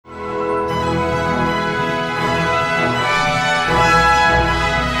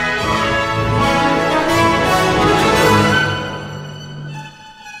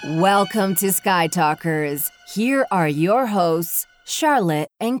Welcome to Sky Talkers. Here are your hosts, Charlotte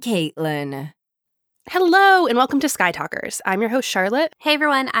and Caitlin. Hello, and welcome to Sky Talkers. I'm your host, Charlotte. Hey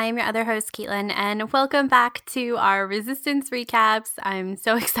everyone, I am your other host, Caitlin, and welcome back to our Resistance recaps. I'm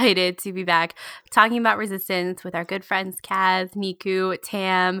so excited to be back talking about Resistance with our good friends Kaz, Niku,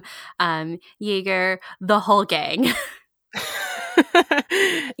 Tam, Jaeger, the whole gang.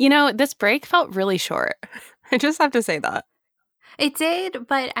 You know, this break felt really short. I just have to say that. It did,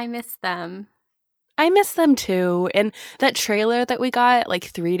 but I missed them. I miss them too. And that trailer that we got like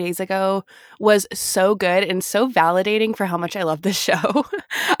 3 days ago was so good and so validating for how much I love this show.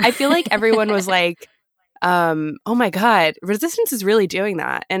 I feel like everyone was like, oh my God, Resistance is really doing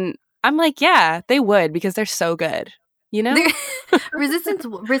that. And I'm like, yeah, they would because they're so good. You know? Resistance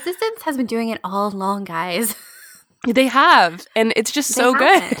has been doing it all along, guys. They have. And it's just so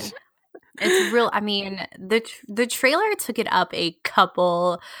good. It's real. I mean, the trailer took it up a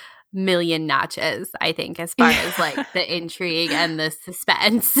couple million notches, I think, as far as like the intrigue and the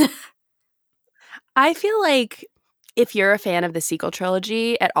suspense. I feel like if you're a fan of the sequel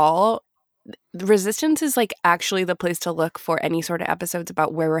trilogy at all, Resistance is like actually the place to look for any sort of episodes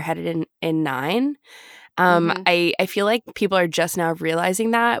about where we're headed in 9. I feel like people are just now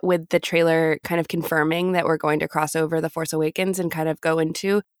realizing that with the trailer kind of confirming that we're going to cross over The Force Awakens and kind of go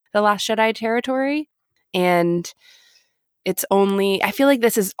into The Last Jedi territory. And I feel like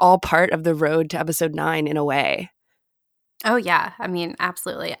this is all part of the road to episode 9 in a way. Oh, yeah. I mean,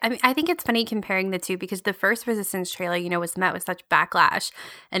 absolutely. I mean, I think it's funny comparing the two because the first Resistance trailer, you know, was met with such backlash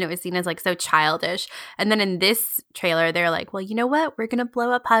and it was seen as like so childish. And then in this trailer, they're like, well, you know what? We're going to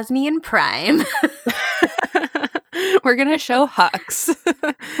blow up Hosnian Prime. We're going to show Hux.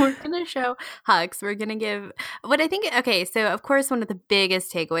 We're going to show Hux. We're going to give what I think. Okay. So, of course, one of the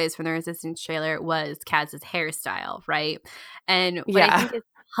biggest takeaways from the Resistance trailer was Kaz's hairstyle, right? And what I think is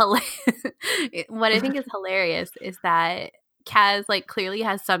what I think is hilarious is that Kaz like clearly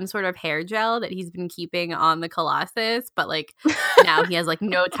has some sort of hair gel that he's been keeping on the Colossus, but like now he has like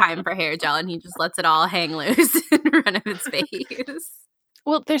no time for hair gel and he just lets it all hang loose in front of his face.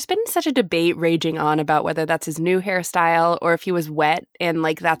 Well, there's been such a debate raging on about whether that's his new hairstyle or if he was wet and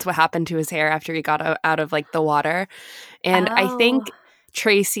like that's what happened to his hair after he got out of like the water. And I think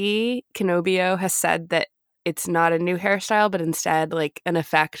Tracy Canobio has said that it's not a new hairstyle, but instead like an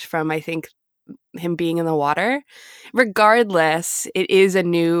effect from, I think, him being in the water. Regardless, it is a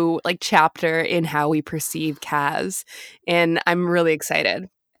new like chapter in how we perceive Kaz. And I'm really excited.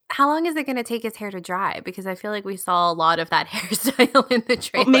 How long is it going to take his hair to dry? Because I feel like we saw a lot of that hairstyle in the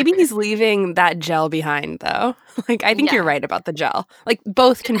trailer. Well, maybe he's leaving that gel behind, though. Like, I think you're right about the gel. Like,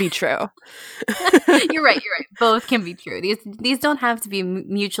 both can be true. You're right. Both can be true. These don't have to be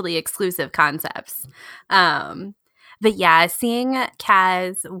mutually exclusive concepts. But yeah, seeing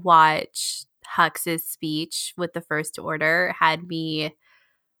Kaz watch Hux's speech with the First Order had me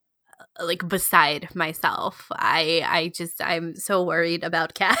like beside myself. I'm so worried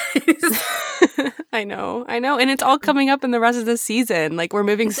about Kaz. I know. And it's all coming up in the rest of the season. Like, we're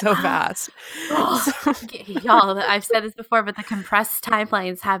moving so fast. Y'all, I've said this before, but the compressed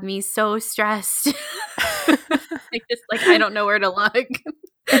timelines have me so stressed. I don't know where to look.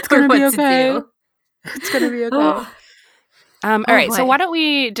 It's going to be okay. It's going to be okay. All right, boy. So why don't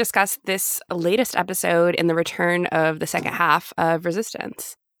we discuss this latest episode in the return of the second half of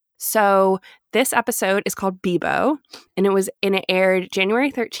Resistance? So this episode is called Bebo, and it aired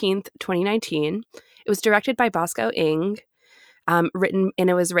January 13th, 2019. It was directed by Bosco Ing,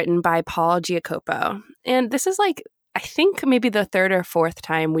 it was written by Paul Giacopo. And this is like, I think maybe the third or fourth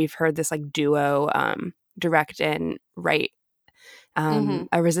time we've heard this like duo direct and write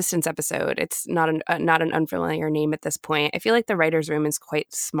a Resistance episode. It's not an unfamiliar name at this point. I feel like the writer's room is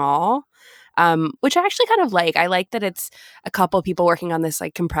quite small, which I actually kind of like. I like that it's a couple people working on this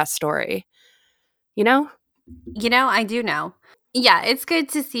like compressed story. You know, I do know. Yeah, it's good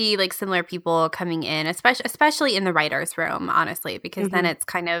to see like similar people coming in, especially in the writer's room, honestly, because then it's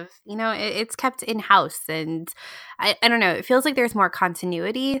kind of, it's kept in-house and I don't know, it feels like there's more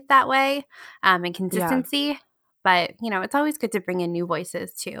continuity that way and consistency. Yeah. But, it's always good to bring in new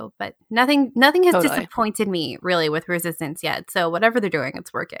voices too. But nothing has disappointed me really with Resistance yet. So whatever they're doing,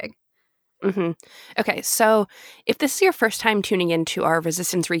 it's working. Mm-hmm. Okay, so if this is your first time tuning into our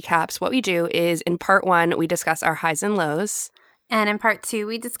Resistance recaps, what we do is in part 1, we discuss our highs and lows. And in part 2,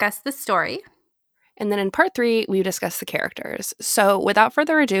 we discuss the story. And then in part 3, we discuss the characters. So without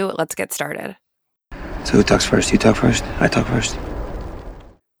further ado, let's get started. So who talks first? You talk first? I talk first.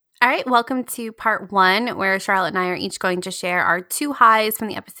 All right, welcome to part 1, where Charlotte and I are each going to share our 2 highs from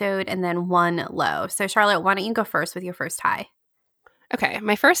the episode and then 1 low. So Charlotte, why don't you go first with your first high? Okay,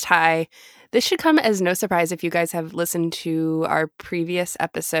 my first high. This should come as no surprise if you guys have listened to our previous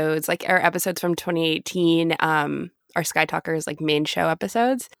episodes, like our episodes from 2018, our Sky Talkers like main show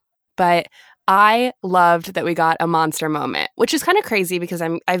episodes. But I loved that we got a monster moment, which is kind of crazy because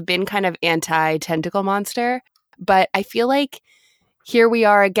I've been kind of anti-tentacle monster, but I feel like here we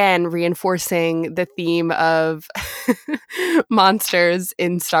are again reinforcing the theme of monsters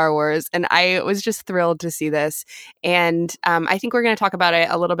in Star Wars. And I was just thrilled to see this. And I think we're going to talk about it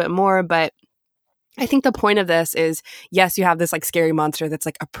a little bit more, but I think the point of this is, yes, you have this like scary monster that's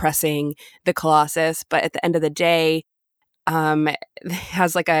like oppressing the Colossus, but at the end of the day,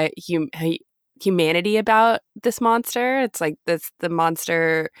 has like a humanity about this monster. It's like the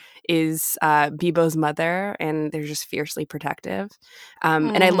monster is Beebo's mother, and they're just fiercely protective.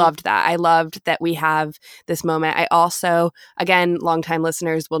 And I loved that. I loved that we have this moment. I also, again, longtime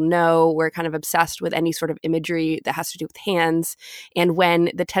listeners will know we're kind of obsessed with any sort of imagery that has to do with hands. And when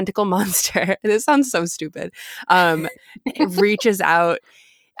the tentacle monster, this sounds so stupid, reaches out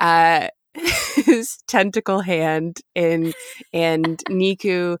his tentacle hand and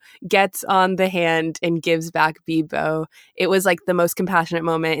Neeku gets on the hand and gives back Beebo. It was like the most compassionate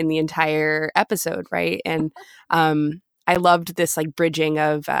moment in the entire episode, right? And I loved this like bridging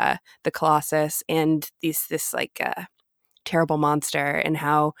of the Colossus and this like terrible monster, and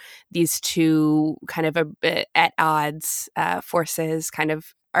how these two kind of at odds forces kind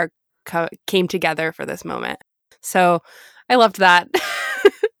of came together for this moment. So I loved that.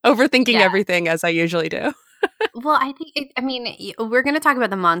 Overthinking everything as I usually do. Well, I think, we're going to talk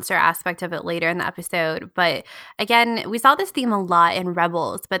about the monster aspect of it later in the episode. But again, we saw this theme a lot in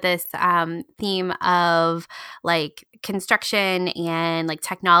Rebels, but this theme of like construction and like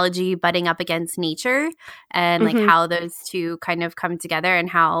technology butting up against nature, and like how those two kind of come together, and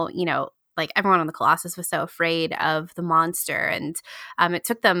how, you know, like everyone on the Colossus was so afraid of the monster, and it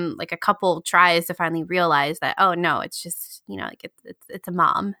took them like a couple tries to finally realize that, oh no, it's just, you know, like it's a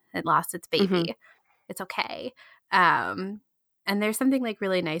mom that lost its baby. It's okay. And there's something like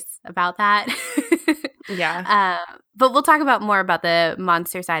really nice about that. Yeah. But we'll talk about more about the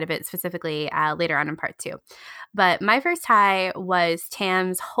monster side of it specifically later on in part 2. But my first high was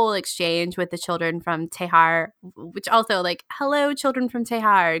Tam's whole exchange with the children from Tehar, which also, like, hello, children from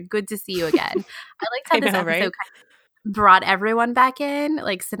Tehar. Good to see you again. I liked how this episode kind of brought everyone back in,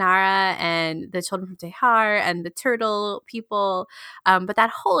 like Synara and the children from Tehar and the turtle people. But that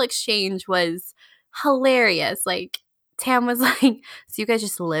whole exchange was hilarious. Like, Tam was like, so you guys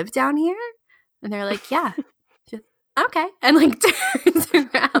just live down here? And they're like, yeah. Okay. And like turns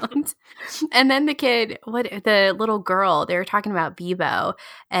around. And then the little girl, they were talking about Beebo,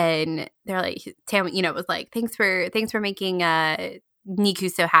 and they're like, Tam, you know, was like, thanks for making Neeku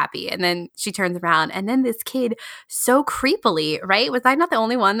so happy. And then she turns around, and then this kid so creepily, right? Was I not the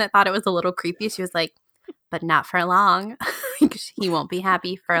only one that thought it was a little creepy? She was like, but not for long. He won't be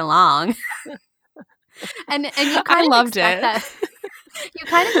happy for long. and you kind of loved it. That. You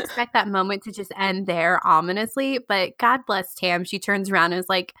kind of expect that moment to just end there ominously, but God bless Tam. She turns around and is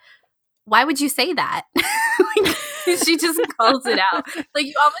like, why would you say that? She just calls it out. Like,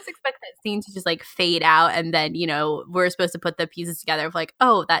 you almost expect that scene to just like fade out, and then, you know, we're supposed to put the pieces together of like,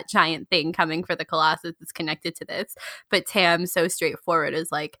 oh, that giant thing coming for the Colossus is connected to this. But Tam, so straightforward,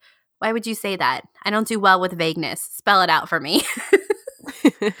 is like, why would you say that? I don't do well with vagueness. Spell it out for me.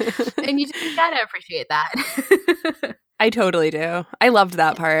 And you just gotta appreciate that. I totally do. I loved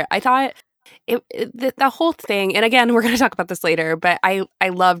that part. I thought the whole thing, and again, we're going to talk about this later, but I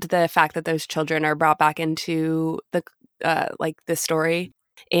loved the fact that those children are brought back into the the story,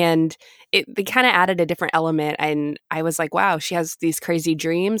 and they kind of added a different element, and I was like, wow, she has these crazy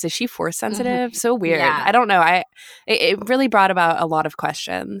dreams. Is she force sensitive? So weird. Yeah. I don't know. It really brought about a lot of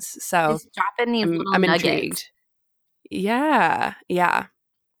questions. So just dropping these little I'm nuggets. Intrigued. Yeah.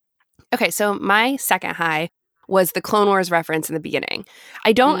 Okay, so my second high was the Clone Wars reference in the beginning.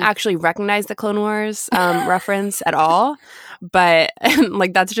 I don't actually recognize the Clone Wars reference at all, but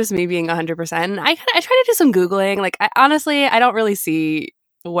like that's just me being 100%. I tried to do some Googling. Like, honestly, I don't really see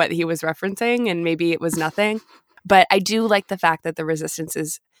what he was referencing, and maybe it was nothing. But I do like the fact that the Resistance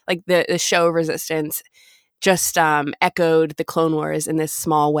is, like the show Resistance just echoed the Clone Wars in this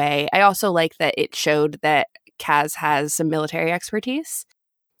small way. I also like that it showed that Kaz has some military expertise.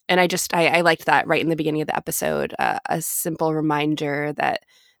 And I liked that right in the beginning of the episode, a simple reminder that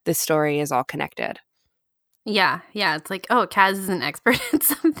this story is all connected. Yeah. It's like, oh, Kaz is an expert at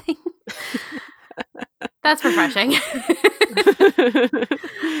something. That's refreshing.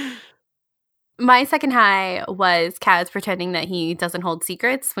 My second high was Kaz pretending that he doesn't hold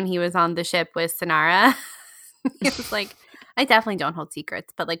secrets when he was on the ship with Synara. He was like, I definitely don't hold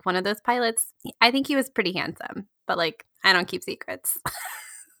secrets, but like one of those pilots, I think he was pretty handsome, but like I don't keep secrets.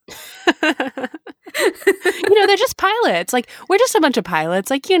 They're just pilots. Like, we're just a bunch of pilots.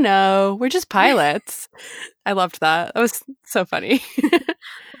 Like, we're just pilots. I loved that. That was so funny. The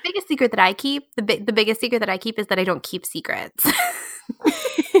biggest secret that I keep, the biggest secret that I keep is that I don't keep secrets.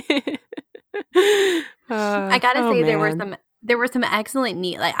 I gotta say, man. There were some excellent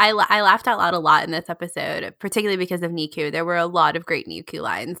like I laughed out loud a lot in this episode, particularly because of Niku. There were a lot of great Niku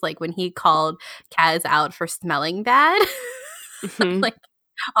lines, like when he called Kaz out for smelling bad. Like,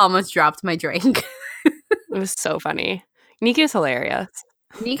 almost dropped my drink. It was so funny. Niku's hilarious.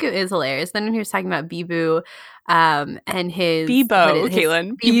 Niku is hilarious. Then when he was talking about Bibu, and his Bibo,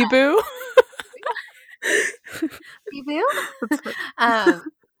 Caitlin. Bibu. Bibu.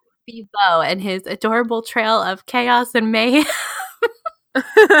 Bibo and his adorable trail of chaos and mayhem.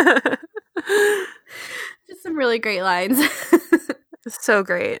 Just some really great lines. So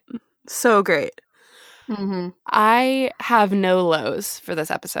great. So great. Mm-hmm. I have no lows for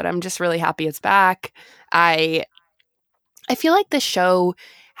this episode. I'm just really happy it's back. I feel like the show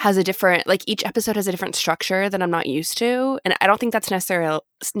has a different, like each episode has a different structure that I'm not used to. And I don't think that's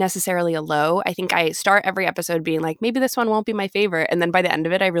necessarily a low. I think I start every episode being like, maybe this one won't be my favorite. And then by the end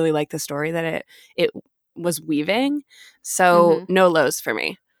of it, I really like the story that it was weaving. So no lows for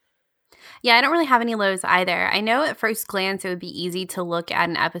me. Yeah, I don't really have any lows either. I know at first glance it would be easy to look at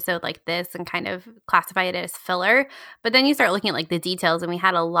an episode like this and kind of classify it as filler, but then you start looking at like the details, and we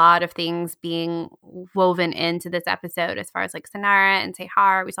had a lot of things being woven into this episode as far as like Synara and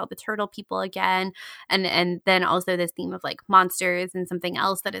Tehar. We saw the turtle people again, and then also this theme of like monsters and something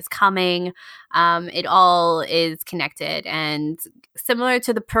else that is coming. It all is connected, and similar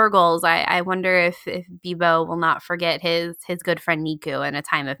to the Purgles, I wonder if Bibo will not forget his good friend Niku in a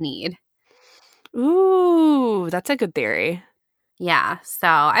time of need. Ooh, that's a good theory. Yeah, so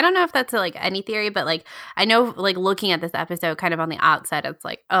I don't know if that's any theory, but like I know like looking at this episode kind of on the outside, it's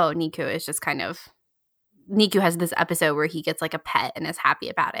like, oh, Niku has this episode where he gets like a pet and is happy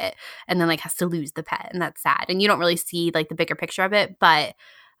about it, and then like has to lose the pet, and that's sad, and you don't really see like the bigger picture of it, but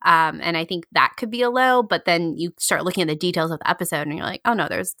and I think that could be a low, but then you start looking at the details of the episode and you're like, oh no,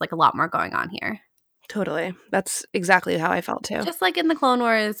 there's like a lot more going on here. Totally. That's exactly how I felt too. Just like in the Clone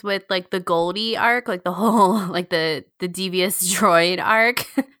Wars with like the Goldie arc, like the whole like the devious droid arc.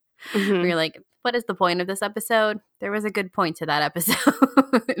 Where you're like, what is the point of this episode? There was a good point to that episode.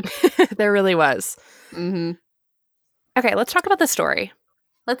 There really was. Mm-hmm. Okay, let's talk about the story.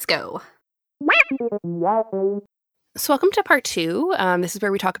 Let's go. So welcome to part 2. This is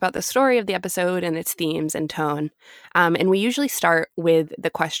where we talk about the story of the episode and its themes and tone. And we usually start with the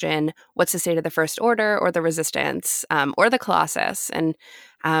question, what's the state of the First Order or the Resistance or the Colossus? And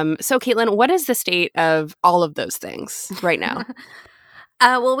so, Caitlin, what is the state of all of those things right now?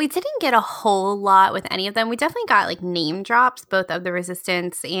 Well, we didn't get a whole lot with any of them. We definitely got like name drops, both of the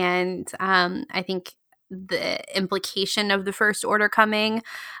Resistance and I think the implication of the First Order coming,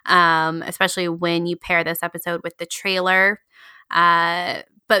 especially when you pair this episode with the trailer.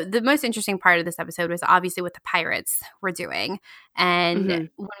 But the most interesting part of this episode was obviously what the pirates were doing. And when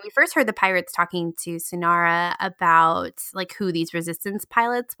we first heard the pirates talking to Synara about like who these Resistance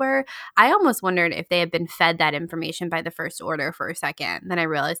pilots were, I almost wondered if they had been fed that information by the First Order for a second. Then I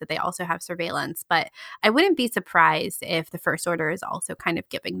realized that they also have surveillance. But I wouldn't be surprised if the First Order is also kind of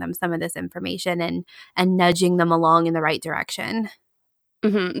giving them some of this information and nudging them along in the right direction.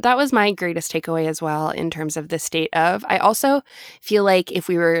 That was my greatest takeaway as well in terms of the state of. I also feel like if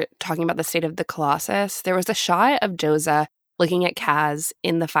we were talking about the state of the Colossus, there was a shot of Joza looking at Kaz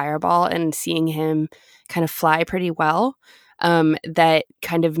in the fireball and seeing him kind of fly pretty well. That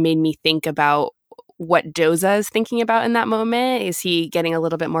kind of made me think about what Joza is thinking about in that moment. Is he getting a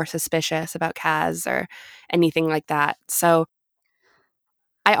little bit more suspicious about Kaz or anything like that? So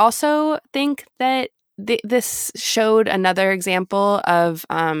I also think that this showed another example of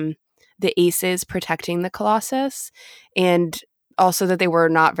the Aces protecting the Colossus, and also that they were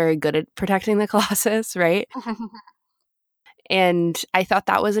not very good at protecting the Colossus, right? And I thought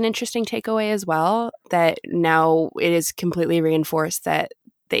that was an interesting takeaway as well, that now it is completely reinforced that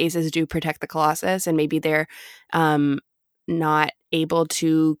the Aces do protect the Colossus, and maybe they're not able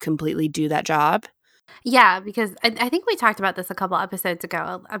to completely do that job. Yeah, because I think we talked about this a couple episodes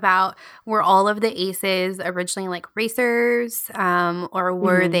ago about were all of the Aces originally like racers, or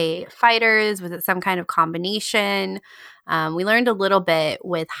were they fighters? Was it some kind of combination? We learned a little bit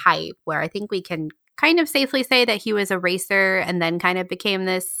with Hype, where I think we can kind of safely say that he was a racer and then kind of became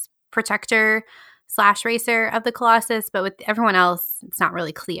this protector / racer of the Colossus. But with everyone else, it's not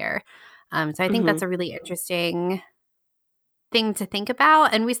really clear. So I think that's a really interesting thing to think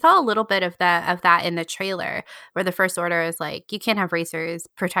about. And we saw a little bit of that in the trailer, where the First Order is like, you can't have racers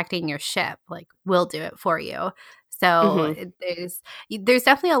protecting your ship. Like, we'll do it for you. So there's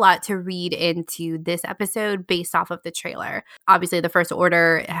definitely a lot to read into this episode based off of the trailer. Obviously, the First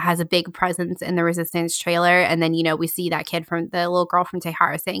Order has a big presence in the Resistance trailer. And then, we see that kid from the little girl from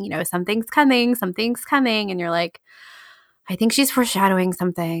Tehar saying, something's coming. And you're like, I think she's foreshadowing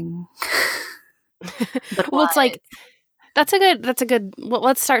something. Well, it's like, that's a good, well,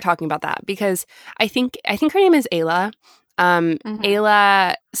 let's start talking about that, because I think her name is Ayla.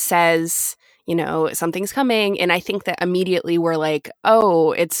 Ayla says, something's coming. And I think that immediately we're like,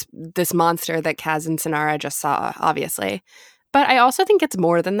 oh, it's this monster that Kaz and Synara just saw, obviously. But I also think it's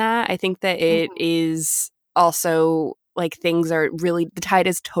more than that. I think that it is also like things are really, the tide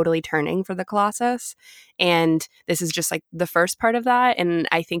is totally turning for the Colossus. And this is just like the first part of that. And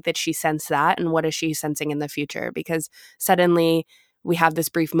I think that she sensed that. And what is she sensing in the future? Because suddenly we have this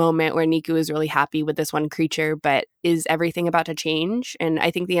brief moment where Niku is really happy with this one creature, but is everything about to change? And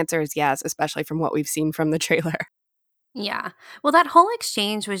I think the answer is yes, especially from what we've seen from the trailer. Yeah. Well, that whole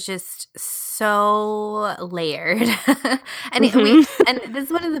exchange was just so layered. And and this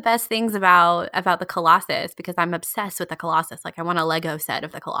is one of the best things about the Colossus, because I'm obsessed with the Colossus. Like, I want a Lego set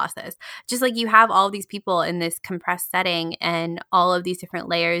of the Colossus. Just like, you have all these people in this compressed setting, and all of these different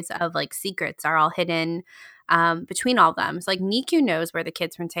layers of like secrets are all hidden between all of them. So like, Niku knows where the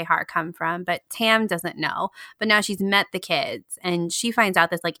kids from Tehar come from, but Tam doesn't know. But now she's met the kids, and she finds out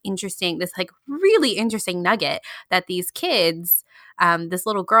this really interesting nugget that these kids, this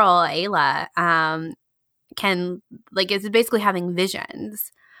little girl, Ayla, can, like, is basically having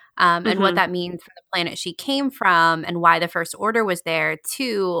visions. And what that means for the planet she came from, and why the First Order was there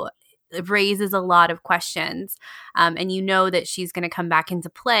too, raises a lot of questions. And that she's going to come back into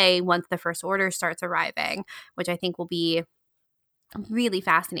play once the First Order starts arriving, which I think will be really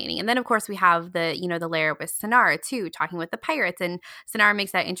fascinating. And then, of course, we have the layer with Synara too, talking with the pirates. And Synara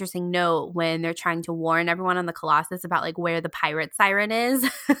makes that interesting note when they're trying to warn everyone on the Colossus about like where the pirate siren is.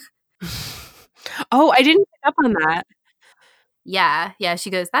 Oh, I didn't pick up on that. Yeah. She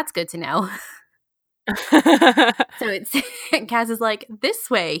goes, that's good to know. So it's Kaz is like, this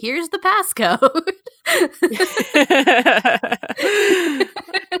way, here's the passcode.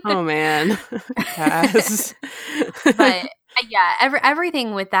 Oh man, Kaz. But yeah,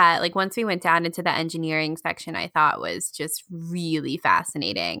 everything with that, like, once we went down into the engineering section, I thought was just really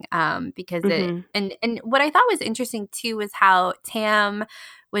fascinating. Because it and what I thought was interesting too was how Tam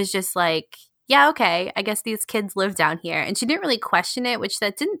was just like, yeah, okay, I guess these kids live down here. And she didn't really question it, which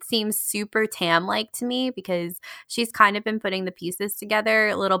that didn't seem super Tam-like to me, because she's kind of been putting the pieces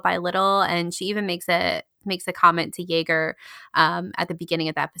together little by little. And she even makes a comment to Yeager at the beginning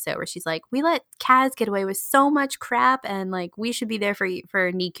of the episode, where she's like, we let Kaz get away with so much crap, and like, we should be there for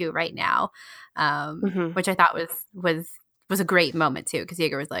Niku right now. Which I thought was a great moment too, because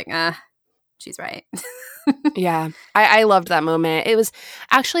Yeager was like, she's right. Yeah, I loved that moment. It was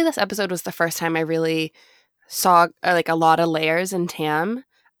actually, this episode was the first time I really saw like a lot of layers in Tam.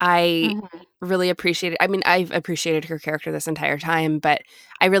 I really appreciated, I mean, I've appreciated her character this entire time, but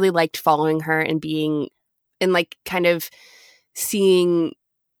I really liked following her and being, and like kind of seeing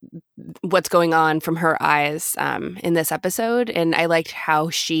what's going on from her eyes in this episode. And I liked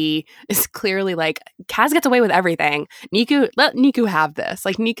how she is clearly like, Kaz gets away with everything. Let Niku have this.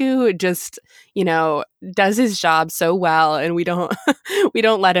 Like, Niku just, does his job so well, and we don't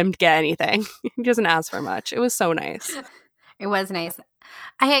let him get anything. He doesn't ask for much. It was so nice. It was nice.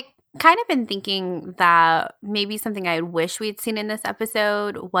 I had kind of been thinking that maybe something I wish we'd seen in this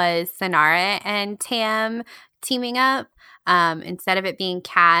episode was Synara and Tam teaming up, instead of it being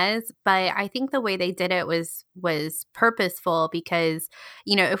Kaz. But I think the way they did it was purposeful, because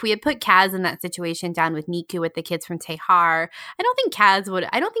if we had put Kaz in that situation down with Niku with the kids from Tehar, I don't think Kaz would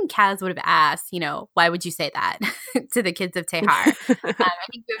have asked, why would you say that to the kids of Tehar.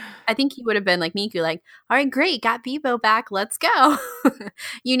 I think he would have been like Niku, like, all right, great, got Bebo back, let's go.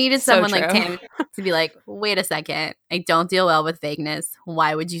 You needed someone like Tam to be like, wait a second, I don't deal well with vagueness,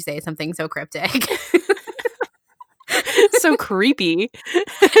 why would you say something so cryptic? So creepy.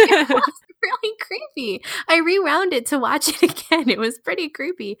 It was really creepy. I rewound it to watch it again. It was pretty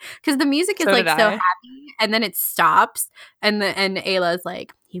creepy, because the music is so happy, and then it stops, and Ayla's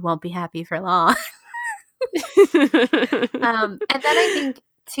like, he won't be happy for long. And then I think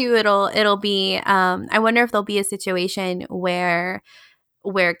too, it'll be I wonder if there'll be a situation where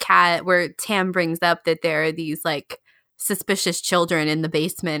Tam brings up that there are these like suspicious children in the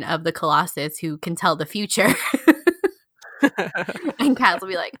basement of the Colossus who can tell the future. And Kaz will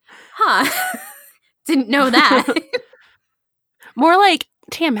be like, huh, didn't know that. More like,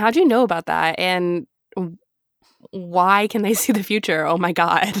 Tam, how'd you know about that? And why can they see the future? Oh my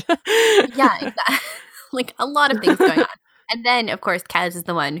God. Yeah, exactly. Like a lot of things going on. And then, of course, Kaz is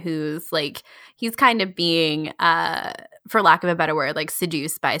the one who's like, he's kind of being, for lack of a better word, like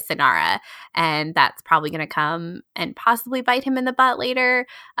seduced by Synara. And that's probably going to come and possibly bite him in the butt later.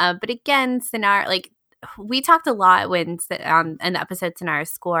 But again, Synara, like, we talked a lot when in the episode Synara's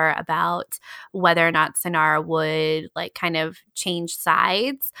score about whether or not Synara would like kind of change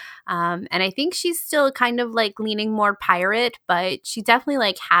sides. And I think she's still kind of like leaning more pirate, but she definitely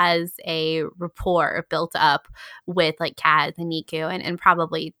like has a rapport built up with like Kaz and Niku and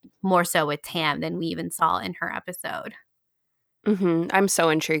probably more so with Tam than we even saw in her episode. I'm so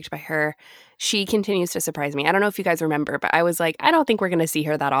intrigued by her. She continues to surprise me. I don't know if you guys remember, but I was like, I don't think we're going to see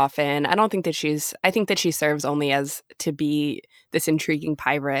her that often. I think that she serves only as to be this intriguing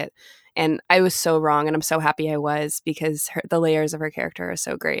pirate. And I was so wrong, and I'm so happy I was, because the layers of her character are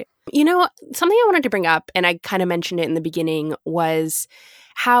so great. You know, something I wanted to bring up, and I kind of mentioned it in the beginning, was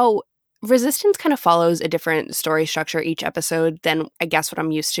how Resistance kind of follows a different story structure each episode than I guess what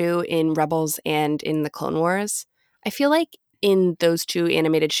I'm used to in Rebels and in the Clone Wars. I feel like in those two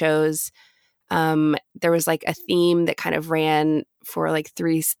animated shows, there was like a theme that kind of ran for like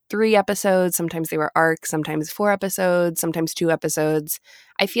three episodes. Sometimes they were arcs, sometimes 4 episodes, sometimes 2 episodes.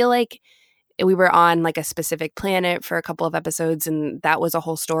 I feel like we were on like a specific planet for a couple of episodes, and that was a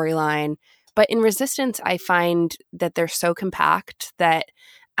whole storyline. But in Resistance, I find that they're so compact that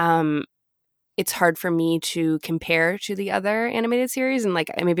it's hard for me to compare to the other animated series, and like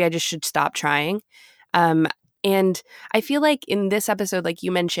maybe I just should stop trying. And I feel like in this episode, like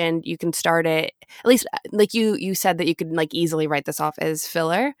you mentioned, you can start it, at least like you said that you could like easily write this off as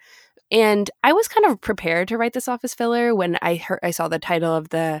filler. And I was kind of prepared to write this off as filler when I saw the title of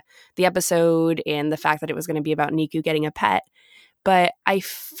the episode and the fact that it was going to be about Niku getting a pet. But I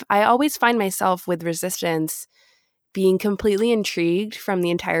always find myself with Resistance being completely intrigued from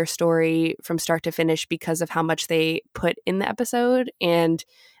the entire story from start to finish because of how much they put in the episode. And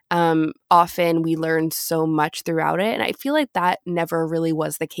often we learn so much throughout it. And I feel like that never really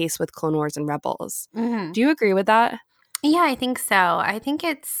was the case with Clone Wars and Rebels. Mm-hmm. Do you agree with that? Yeah, I think so. I think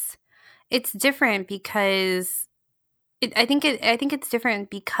it's different because I think it's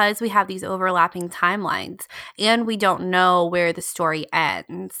different because we have these overlapping timelines, and we don't know where the story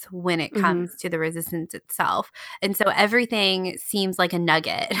ends when it comes to the Resistance itself. And so everything seems like a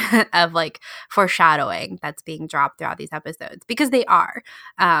nugget of like foreshadowing that's being dropped throughout these episodes, because they are.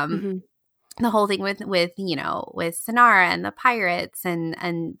 The whole thing with you know, with Synara and the pirates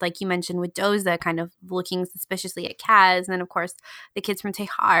and like you mentioned with Doza kind of looking suspiciously at Kaz, and then of course the kids from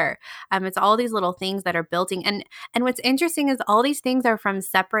Tehar. It's all these little things that are building, and what's interesting is all these things are from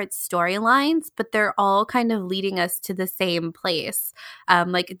separate storylines, but they're all kind of leading us to the same place.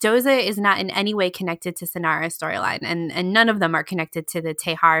 Like Doza is not in any way connected to Synara's storyline, and none of them are connected to the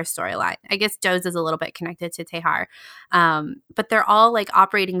Tehar storyline. I guess Doza's a little bit connected to Tehar, but they're all like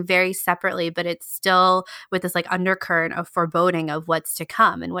operating very separately, but it's still with this like undercurrent of foreboding of what's to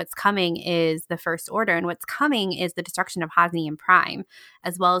come. And what's coming is the First Order, and what's coming is the destruction of Hosnian Prime,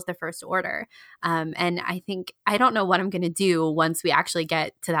 as well as the First Order. And I think, I don't know what I'm going to do once we actually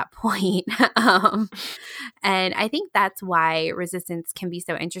get to that point. And I think that's why Resistance can be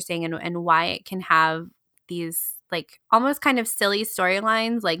so interesting, and why it can have these like almost kind of silly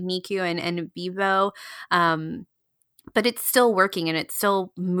storylines like Niku and Bebo. But it's still working, and it's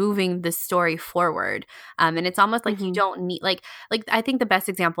still moving the story forward. And it's almost like you don't need like I think the best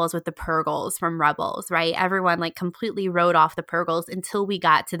example is with the Purgles from Rebels, right? Everyone like completely wrote off the Purgles until we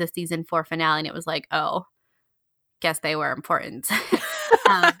got to the season 4 finale, and it was like, oh, guess they were important.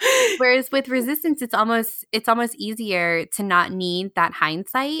 Whereas with Resistance, it's almost easier to not need that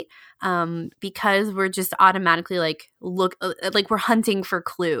hindsight, because we're just automatically like we're hunting for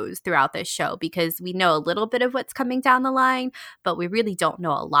clues throughout this show, because we know a little bit of what's coming down the line, but we really don't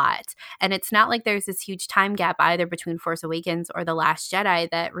know a lot. And it's not like there's this huge time gap either between Force Awakens or The Last Jedi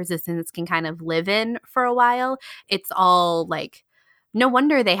that Resistance can kind of live in for a while. It's all like, no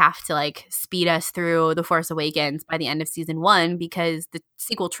wonder they have to like speed us through The Force Awakens by the end of season 1, because the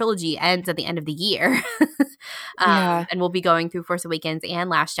sequel trilogy ends at the end of the year. And we'll be going through Force Awakens and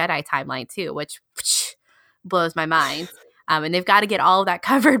Last Jedi timeline too, which blows my mind. And they've got to get all of that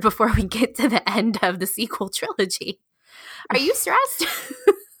covered before we get to the end of the sequel trilogy. Are you stressed?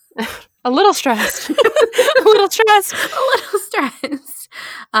 A little stressed. A little stressed. A little stressed.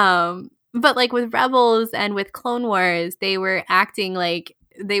 But like with Rebels and with Clone Wars, they were acting like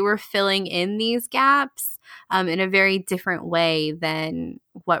they were filling in these gaps in a very different way than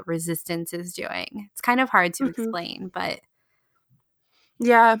what Resistance is doing. It's kind of hard to explain, but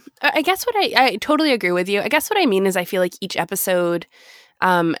Yeah. I guess I totally agree with you. I guess what I mean is I feel like each episode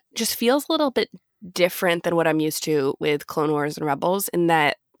just feels a little bit different than what I'm used to with Clone Wars and Rebels in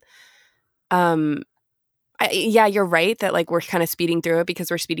that yeah, you're right that like we're kind of speeding through it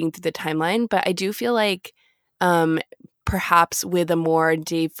because we're speeding through the timeline, but I do feel like perhaps with a more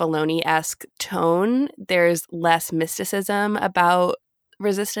Dave Filoni-esque tone, there's less mysticism about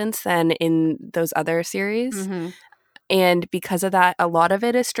Resistance than in those other series. Mm-hmm. And because of that, a lot of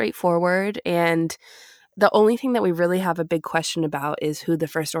it is straightforward. And the only thing that we really have a big question about is who the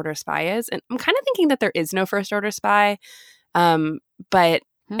First Order spy is. And I'm kind of thinking that there is no First Order spy. But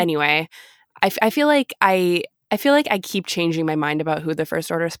anyway, I feel like I keep changing my mind about who the First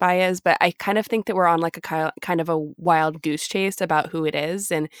Order spy is, but I kind of think that we're on like a kind of a wild goose chase about who it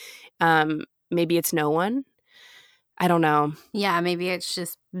is. And maybe it's no one. I don't know. Yeah, maybe it's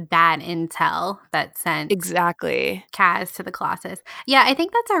just bad intel that sent exactly Kaz to the Colossus. Yeah, I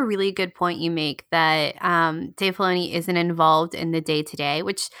think that's a really good point you make that Dave Filoni isn't involved in the day-to-day,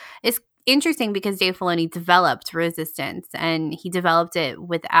 which is interesting because Dave Filoni developed Resistance and he developed it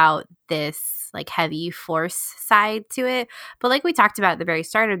without this like heavy force side to it. But like we talked about at the very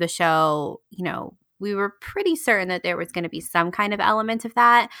start of the show, you know, we were pretty certain that there was going to be some kind of element of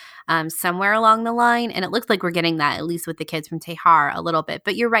that somewhere along the line. And it looks like we're getting that, at least with the kids from Tehar a little bit.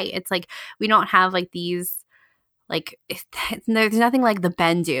 But you're right. It's like we don't have like these, like, there's nothing like the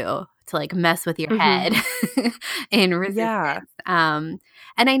Bendu to like mess with your head in Resistance. Yeah.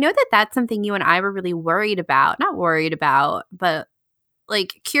 And I know that that's something you and I were really worried about. Not worried about, but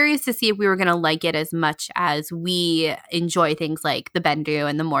like curious to see if we were going to like it as much as we enjoy things like the Bendu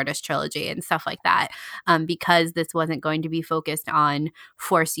and the Mortis trilogy and stuff like that, because this wasn't going to be focused on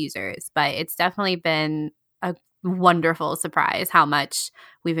Force users. But it's definitely been a wonderful surprise how much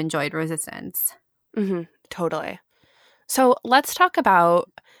we've enjoyed Resistance. Mm-hmm. Totally. So let's talk about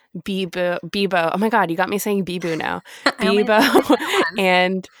Beebo. Oh my God, you got me saying Beebo now. Beebo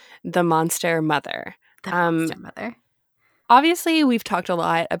and the Monster Mother. The Monster Mother. Obviously, we've talked a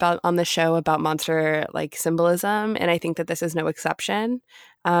lot about on the show about monster like symbolism, and I think that this is no exception.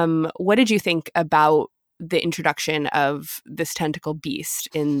 What did you think about the introduction of this tentacle beast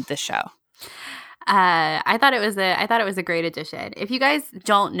in the show? I thought it was a great addition. If you guys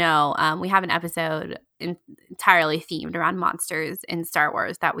don't know, we have an episode entirely themed around monsters in Star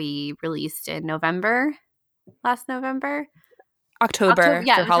Wars that we released in last November. October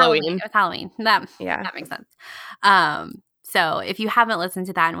for Halloween. It was Halloween. That makes sense. So if you haven't listened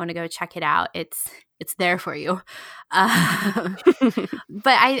to that and want to go check it out, it's there for you. But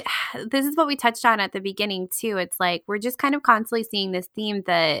this is what we touched on at the beginning too. It's like we're just kind of constantly seeing this theme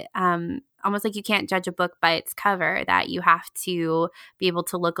that almost like you can't judge a book by its cover, that you have to be able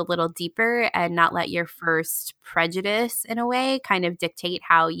to look a little deeper and not let your first prejudice in a way kind of dictate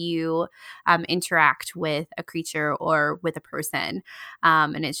how you interact with a creature or with a person.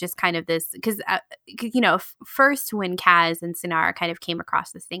 And it's just kind of this, because, you know, first when Kaz and Synara kind of came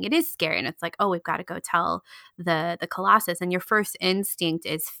across this thing, it is scary. And it's like, oh, we've got to go tell the Colossus. And your first instinct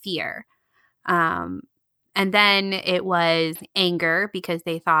is fear. And then it was anger because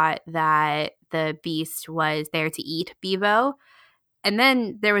they thought that the beast was there to eat Beebo. And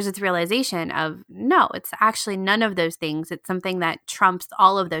then there was this realization of, no, it's actually none of those things. It's something that trumps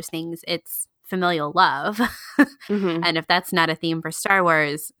all of those things. It's familial love. And if that's not a theme for Star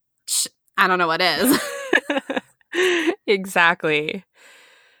Wars, I don't know what is. Exactly.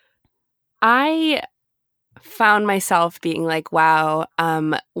 I found myself being like, wow,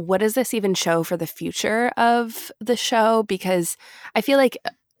 what does this even show for the future of the show? Because I feel like,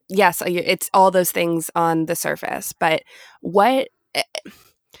 yes, it's all those things on the surface, but what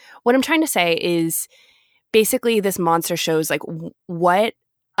I'm trying to say is basically this monster shows like what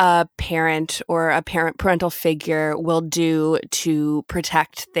a parent or a parental figure will do to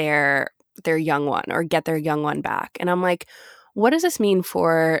protect their young one or get their young one back. And I'm like, what does this mean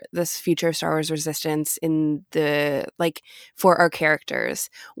for this future Star Wars Resistance in the, like, for our characters?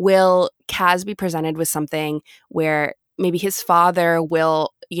 Will Kaz be presented with something where maybe his father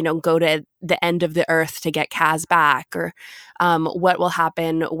will, you know, go to the end of the earth to get Kaz back? Or what will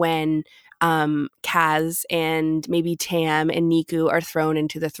happen when Kaz and maybe Tam and Niku are thrown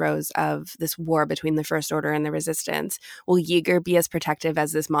into the throes of this war between the First Order and the Resistance? Will Yeager be as protective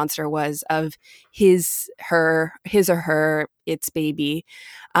as this monster was of his or her, its baby?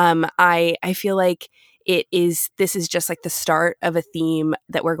 I feel like this is just like the start of a theme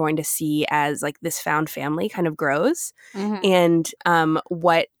that we're going to see as like this found family kind of grows, and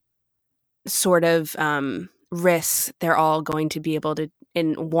what sort of risks they're all going to be able to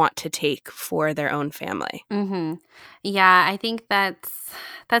and want to take for their own family. Mm-hmm. Yeah, I think that's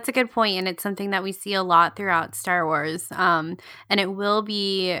a good point, and it's something that we see a lot throughout Star Wars. And it'll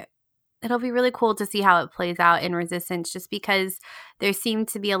be really cool to see how it plays out in Resistance, just because there seem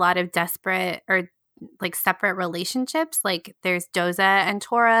to be a lot of desperate or like separate relationships. Like there's Doza and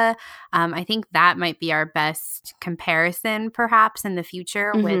Torra. I think that might be our best comparison perhaps in the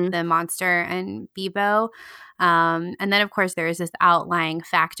future with the monster and Beebo. And then of course there is this outlying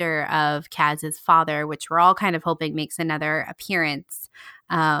factor of Kaz's father, which we're all kind of hoping makes another appearance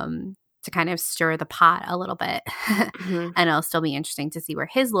to kind of stir the pot a little bit. And it'll still be interesting to see where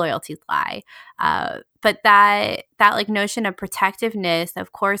his loyalties lie. But that like notion of protectiveness,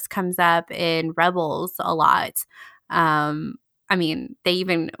 of course, comes up in Rebels a lot. I mean, they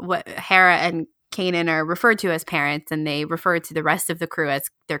even what Hera and Kanan are referred to as parents, and they refer to the rest of the crew as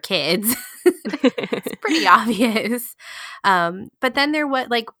their kids. It's pretty obvious. But then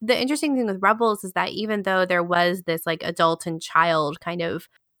the interesting thing with Rebels is that even though there was this like adult and child kind of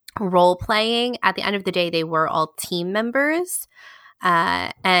role playing, at the end of the day they were all team members,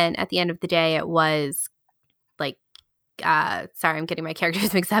 and at the end of the day it was like sorry, I'm getting my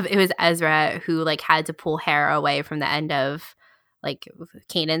characters mixed up. It was Ezra who like had to pull Hera away from the end of like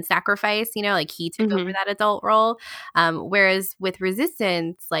Kanan's sacrifice, like he took over that adult role, whereas with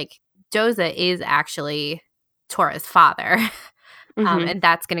Resistance, like Doza is actually Torra's father. And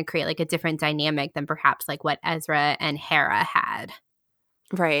that's going to create like a different dynamic than perhaps like what Ezra and Hera had.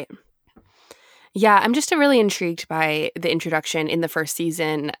 Right. Yeah, I'm just really intrigued by the introduction in the first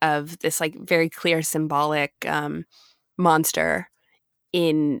season of this like very clear symbolic monster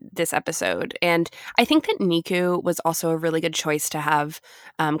in this episode. And I think that Neeku was also a really good choice to have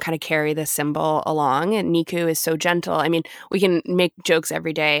kind of carry this symbol along. And Neeku is so gentle. I mean, we can make jokes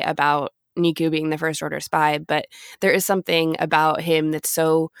every day about Neeku being the First Order spy, but there is something about him that's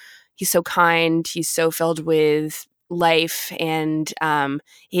he's so kind, he's so filled with life, and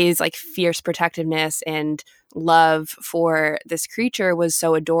his like fierce protectiveness and love for this creature was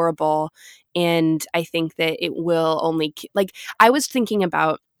so adorable. And I think that it will only like I was thinking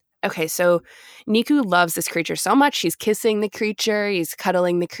about, okay, so Neeku loves this creature so much, he's kissing the creature, he's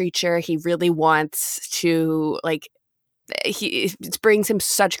cuddling the creature, he really wants to like it brings him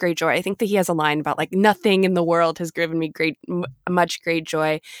such great joy. I think that he has a line about like nothing in the world has given me much great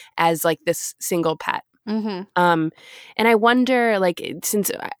joy as like this single pet. And I wonder, like,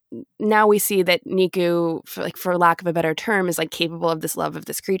 since now we see that Neeku, for lack of a better term, is like capable of this love of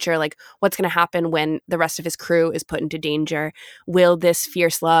this creature, like what's going to happen when the rest of his crew is put into danger? Will this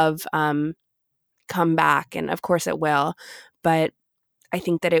fierce love come back? And of course it will, but I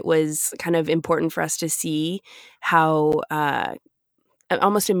think that it was kind of important for us to see how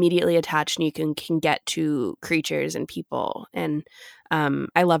almost immediately attached Neeku can get to creatures and people. And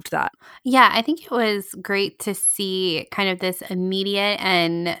I loved that. Yeah, I think it was great to see kind of this immediate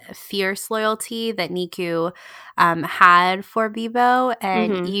and fierce loyalty that Neeku had for Beebo.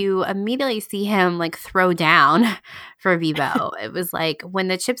 And you immediately see him like throw down for Beebo. It was like when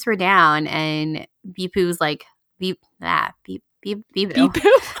the chips were down and Beepu's like, Beebo.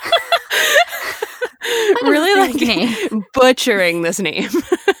 Really like butchering this name.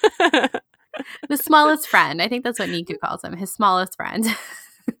 The smallest friend. I think that's what Neeku calls him. His smallest friend.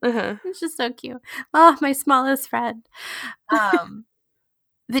 It's just so cute. Oh, my smallest friend. The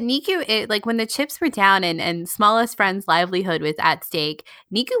Neeku, like when the chips were down and smallest friend's livelihood was at stake,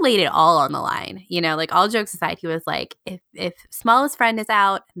 Neeku laid it all on the line. Like all jokes aside, he was like, if smallest friend is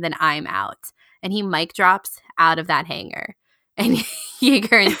out, then I'm out. And he mic drops out of that hangar. And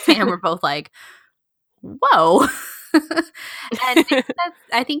Yeager and Sam were both like, whoa. And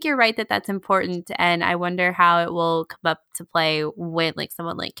I think you're right that that's important, and I wonder how it will come up to play when like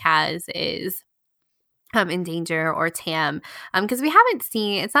someone like Kaz is in danger, or Tam, because we haven't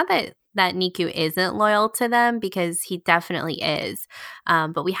seen, it's not that Neeku isn't loyal to them, because he definitely is,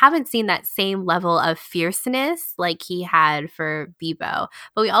 but we haven't seen that same level of fierceness like he had for Beebo.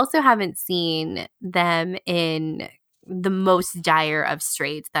 But we also haven't seen them in the most dire of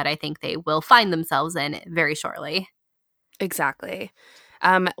straits that I think they will find themselves in very shortly. Exactly.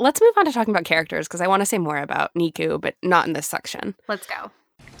 Let's move on to talking about characters, because I want to say more about Neeku, but not in this section. Let's go.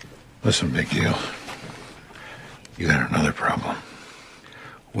 Listen, big deal. You got another problem.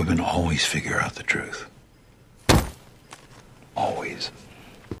 Women always figure out the truth. Always.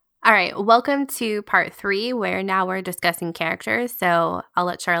 All right, welcome to part 3, where now we're discussing characters. So I'll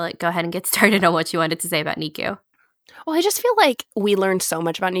let Charlotte go ahead and get started on what you wanted to say about Neeku. Well, I just feel like we learned so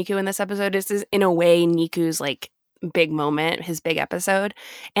much about Neeku in this episode. This is, in a way, Neeku's like big moment, his big episode.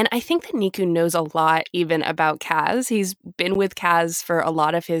 And I think that Niku knows a lot even about Kaz. He's been with Kaz for a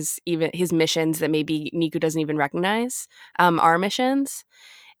lot of his missions that maybe Niku doesn't even recognize, are missions.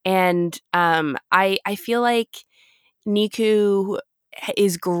 And I feel like Niku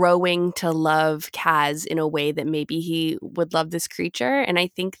is growing to love Kaz in a way that maybe he would love this creature. And I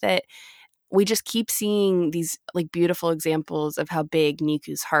think that we just keep seeing these like beautiful examples of how big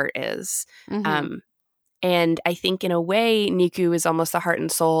Niku's heart is. Mm-hmm. And I think in a way, Niku is almost the heart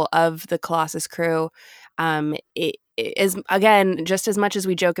and soul of the Colossus crew. It is, again, just as much as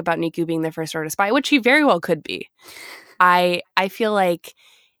we joke about Niku being the First Order spy, which he very well could be. I feel like,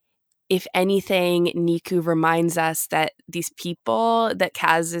 if anything, Niku reminds us that these people that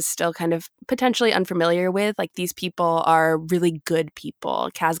Kaz is still kind of potentially unfamiliar with, like these people are really good people.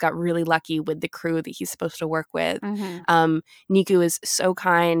 Kaz got really lucky with the crew that he's supposed to work with. Mm-hmm. Niku is so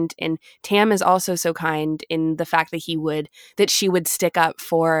kind, and Tam is also so kind in the fact that she would stick up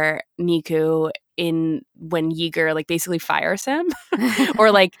for Niku when Yeager like basically fires him or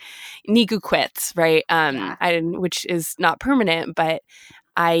like Niku quits, right? Which is not permanent, but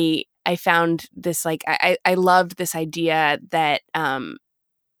I found this like I loved this idea that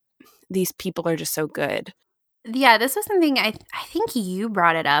these people are just so good. Yeah, this was something I think you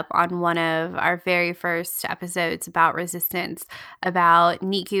brought it up on one of our very first episodes about Resistance, about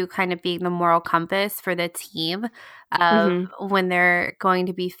Niku kind of being the moral compass for the team when they're going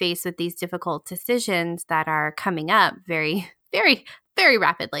to be faced with these difficult decisions that are coming up very, very, very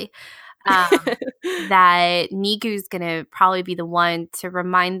rapidly. That Niku's gonna probably be the one to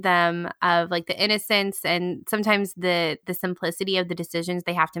remind them of like the innocence and sometimes the simplicity of the decisions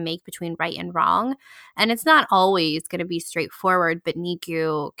they have to make between right and wrong. And it's not always going to be straightforward, but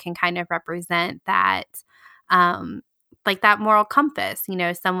Niku can kind of represent that like that moral compass,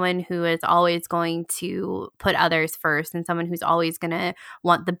 someone who is always going to put others first and someone who's always going to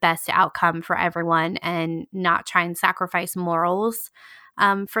want the best outcome for everyone and not try and sacrifice morals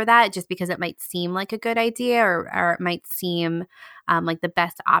for that, just because it might seem like a good idea or it might seem like the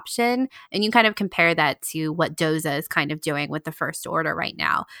best option. And you kind of compare that to what Doza is kind of doing with the First Order right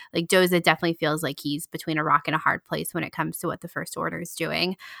now. Like Doza definitely feels like he's between a rock and a hard place when it comes to what the First Order is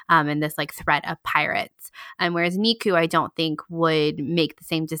doing and this like threat of pirates. Whereas Niku, I don't think would make the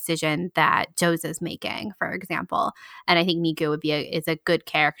same decision that Doza is making, for example. And I think Niku is a good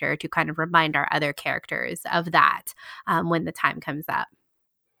character to kind of remind our other characters of that when the time comes up.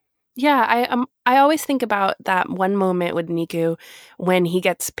 Yeah, I always think about that one moment with Niku when he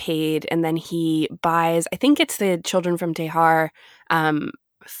gets paid and then he buys, I think it's the children from Tehar,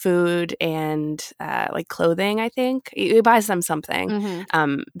 food and like clothing. I think he buys them something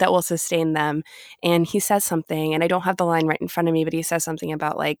that will sustain them, and he says something, and I don't have the line right in front of me, but he says something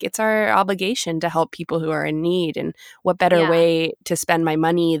about like it's our obligation to help people who are in need, and what better way to spend my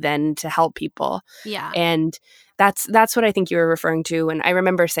money than to help people. And that's what I think you were referring to. And I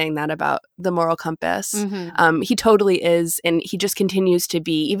remember saying that about the moral compass. He totally is. And he just continues to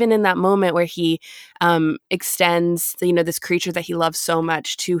be, even in that moment where he extends, this creature that he loves so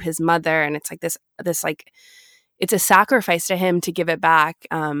much to his mother. And it's like this like, it's a sacrifice to him to give it back,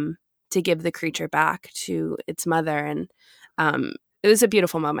 to give the creature back to its mother. And it was a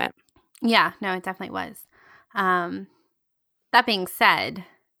beautiful moment. Yeah, no, it definitely was. That being said,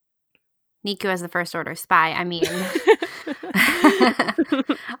 Niku as the First Order spy, I mean,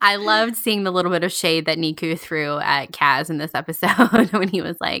 I loved seeing the little bit of shade that Niku threw at Kaz in this episode when he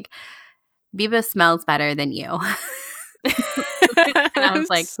was like, Bibo smells better than you. And I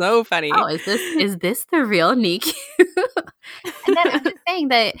was like, so funny. Oh, is this the real Niku? And then I'm just saying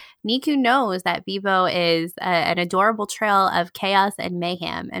that Niku knows that Bibo is an adorable trail of chaos and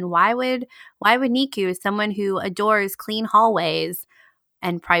mayhem. And why would Niku, someone who adores clean hallways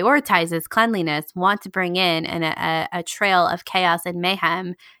and prioritizes cleanliness, want to bring in a trail of chaos and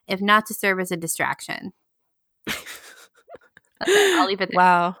mayhem, if not to serve as a distraction? I'll leave it there.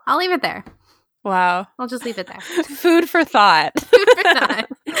 Wow. I'll leave it there. Wow. I'll just leave it there. Food for thought. Food for thought.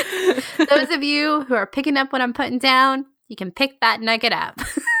 Those of you who are picking up what I'm putting down, you can pick that nugget up.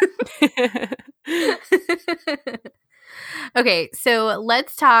 Okay, so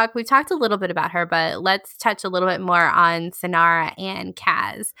let's talk. We've talked a little bit about her, but let's touch a little bit more on Synara and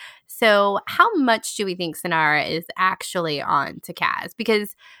Kaz. So how much do we think Synara is actually on to Kaz?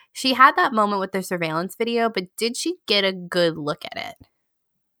 Because she had that moment with the surveillance video, but did she get a good look at it?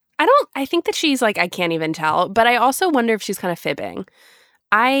 I think that she's like, I can't even tell, but I also wonder if she's kind of fibbing.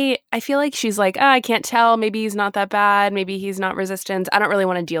 I feel like she's like, I can't tell. Maybe he's not that bad. Maybe he's not resistant. I don't really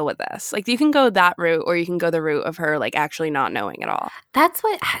want to deal with this. Like, you can go that route, or you can go the route of her like actually not knowing at all. That's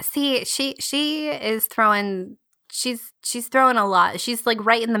what. See, she is throwing she's throwing a lot. She's like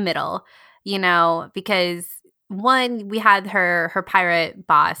right in the middle, you know, because one, we had her pirate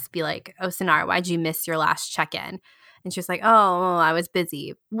boss be like, "Oh, Synara, why'd you miss your last check-in?" And she was like, "Oh, I was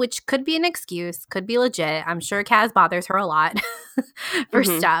busy," which could be an excuse, could be legit. I'm sure Kaz bothers her a lot for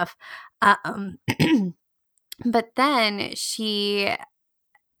stuff. But then she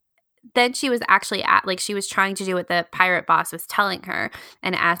was actually she was trying to do what the pirate boss was telling her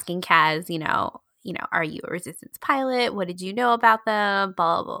and asking Kaz, you know, are you a Resistance pilot? What did you know about them?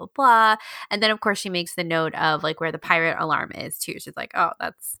 Blah, blah, blah. And then, of course, she makes the note of like where the pirate alarm is too. She's like, oh,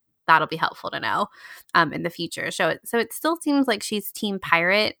 that'll be helpful to know in the future. So it still seems like she's team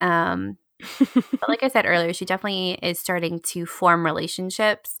pirate. But like I said earlier, she definitely is starting to form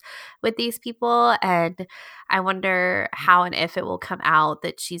relationships with these people. And I wonder how and if it will come out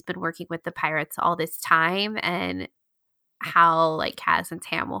that she's been working with the pirates all this time and how like Kaz and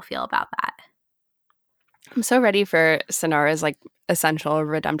Tam will feel about that. I'm so ready for Synara's like essential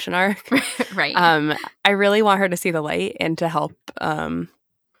redemption arc. Right. I really want her to see the light and to help Kaz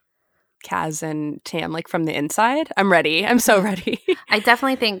and Tam like from the inside. I'm ready. I'm so ready. I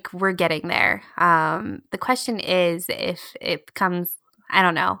definitely think we're getting there. The question is if it comes, I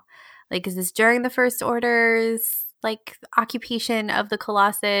don't know, like is this during the First Order's like occupation of the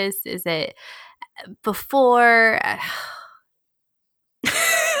Colossus? Is it before?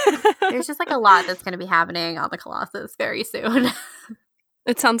 There's just like a lot that's going to be happening on the Colossus very soon.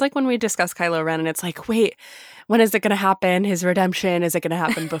 It sounds like when we discuss Kylo Ren and it's like, wait, when is it going to happen? His redemption? Is it going to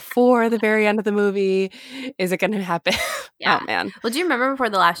happen before the very end of the movie? Is it going to happen? Yeah. Oh, man. Well, do you remember before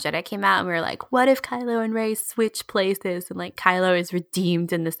The Last Jedi came out and we were like, what if Kylo and Rey switch places and like Kylo is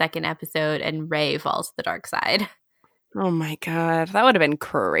redeemed in the second episode and Rey falls to the dark side? Oh my God. That would have been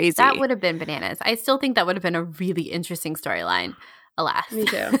crazy. That would have been bananas. I still think that would have been a really interesting storyline. Alas. Me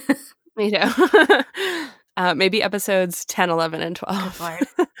too. Me too. Maybe episodes 10, 11, and 12. Good Lord.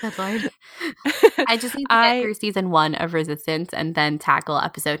 Good Lord. I just need to get through season 1 of Resistance and then tackle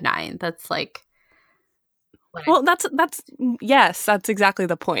episode 9. That's like... Yes, that's exactly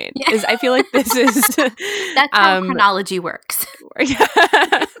the point. Yeah. Is I feel like this is... That's how chronology works.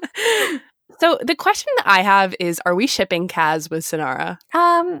 So the question that I have is, are we shipping Kaz with Synara?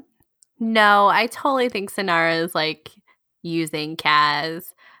 No, I totally think Synara is like using Kaz.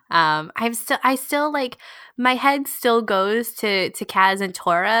 I still like my head still goes to Kaz and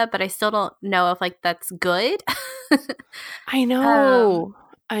Torra, but I still don't know if like that's good. I know.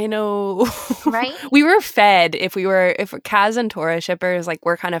 Right? We were fed if Kaz and Torra shippers, like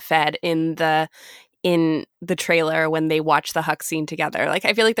we're kind of fed in the trailer when they watch the Hux scene together. Like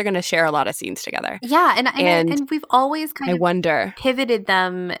I feel like they're going to share a lot of scenes together. Yeah, and we've always kind of pivoted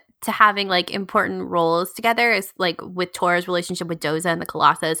them to having like important roles together, is like with Torra's relationship with Doza and the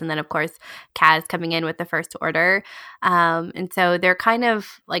Colossus, and then of course Kaz coming in with the First Order. And so they're kind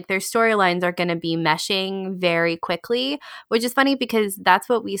of like their storylines are going to be meshing very quickly, which is funny because that's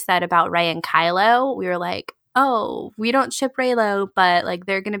what we said about Rey and Kylo. We were like, oh, we don't ship Reylo, but like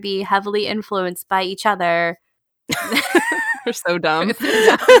they're going to be heavily influenced by each other. We're so dumb.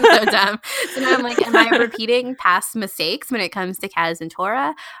 So dumb. So now I'm like, am I repeating past mistakes when it comes to Kaz and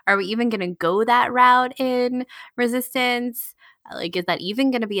Torra? Are we even going to go that route in Resistance? Like, is that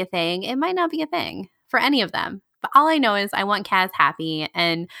even going to be a thing? It might not be a thing for any of them. But all I know is I want Kaz happy,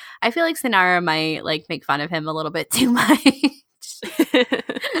 and I feel like Synara might like make fun of him a little bit too much.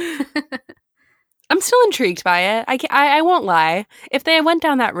 I'm still intrigued by it. I won't lie. If they went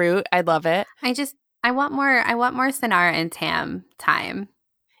down that route, I'd love it. I want more Synara and Tam time.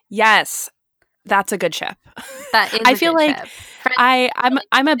 Yes. That's a good ship. That is I feel like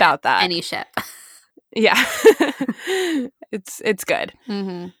I'm about that. Any ship. Yeah. It's good.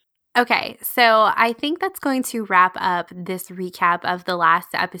 Mm-hmm. Okay, so I think that's going to wrap up this recap of the last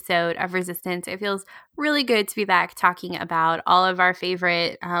episode of Resistance. It feels really good to be back talking about all of our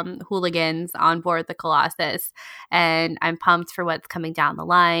favorite hooligans on board the Colossus. And I'm pumped for what's coming down the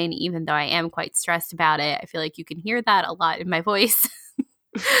line, even though I am quite stressed about it. I feel like you can hear that a lot in my voice.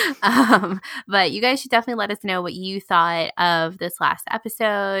 But you guys should definitely let us know what you thought of this last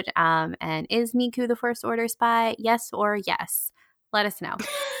episode. And is Miku the First Order spy? Yes or yes? Let us know.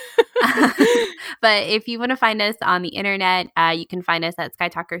 But if you want to find us on the internet, you can find us at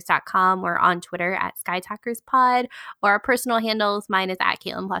skytalkers.com. We're on Twitter at skytalkerspod, or our personal handles. Mine is at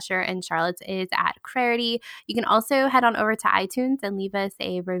Caitlin Plusher and Charlotte's is at Clarity. You can also head on over to iTunes and leave us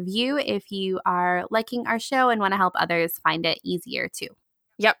a review if you are liking our show and want to help others find it easier too.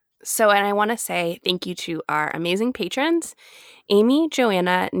 Yep. So, and I want to say thank you to our amazing patrons, Amy,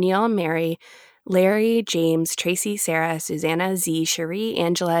 Joanna, Neil, Mary, Larry, James, Tracy, Sarah, Susanna, Z, Cherie,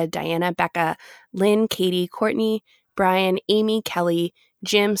 Angela, Diana, Becca, Lynn, Katie, Courtney, Brian, Amy, Kelly,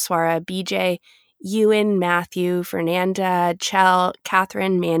 Jim, Swara, BJ, Ewan, Matthew, Fernanda, Chell,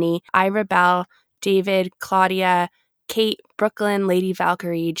 Catherine, Manny, Ira Bell, David, Claudia, Kate, Brooklyn, Lady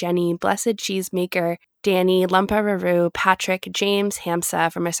Valkyrie, Jenny, Blessed Cheesemaker, Danny, Lumpa Ruru, Patrick, James,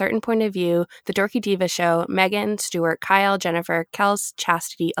 Hamsa, From a Certain Point of View, The Dorky Diva Show, Megan, Stuart, Kyle, Jennifer, Kels,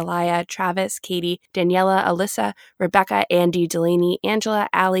 Chastity, Alaya, Travis, Katie, Daniela, Alyssa, Rebecca, Andy, Delaney, Angela,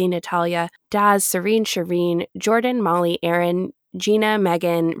 Allie, Natalia, Daz, Serene, Shireen, Jordan, Molly, Aaron, Gina,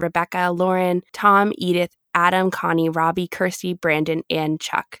 Megan, Rebecca, Lauren, Tom, Edith, Adam, Connie, Robbie, Kirsty, Brandon, and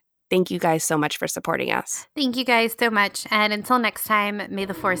Chuck. Thank you guys so much for supporting us. Thank you guys so much. And until next time, may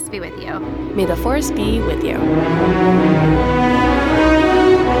the force be with you. May the force be with you.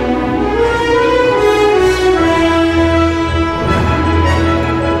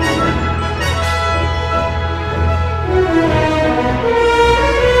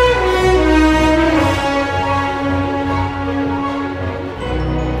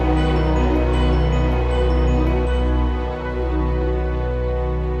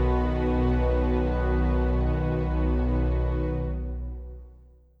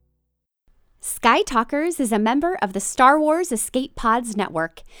 Sky Talkers is a member of the Star Wars Escape Pods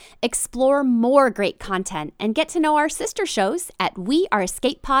Network. Explore more great content and get to know our sister shows at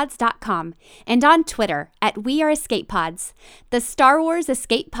weareescapepods.com and on Twitter at weareescapepods. The Star Wars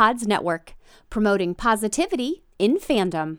Escape Pods Network, promoting positivity in fandom.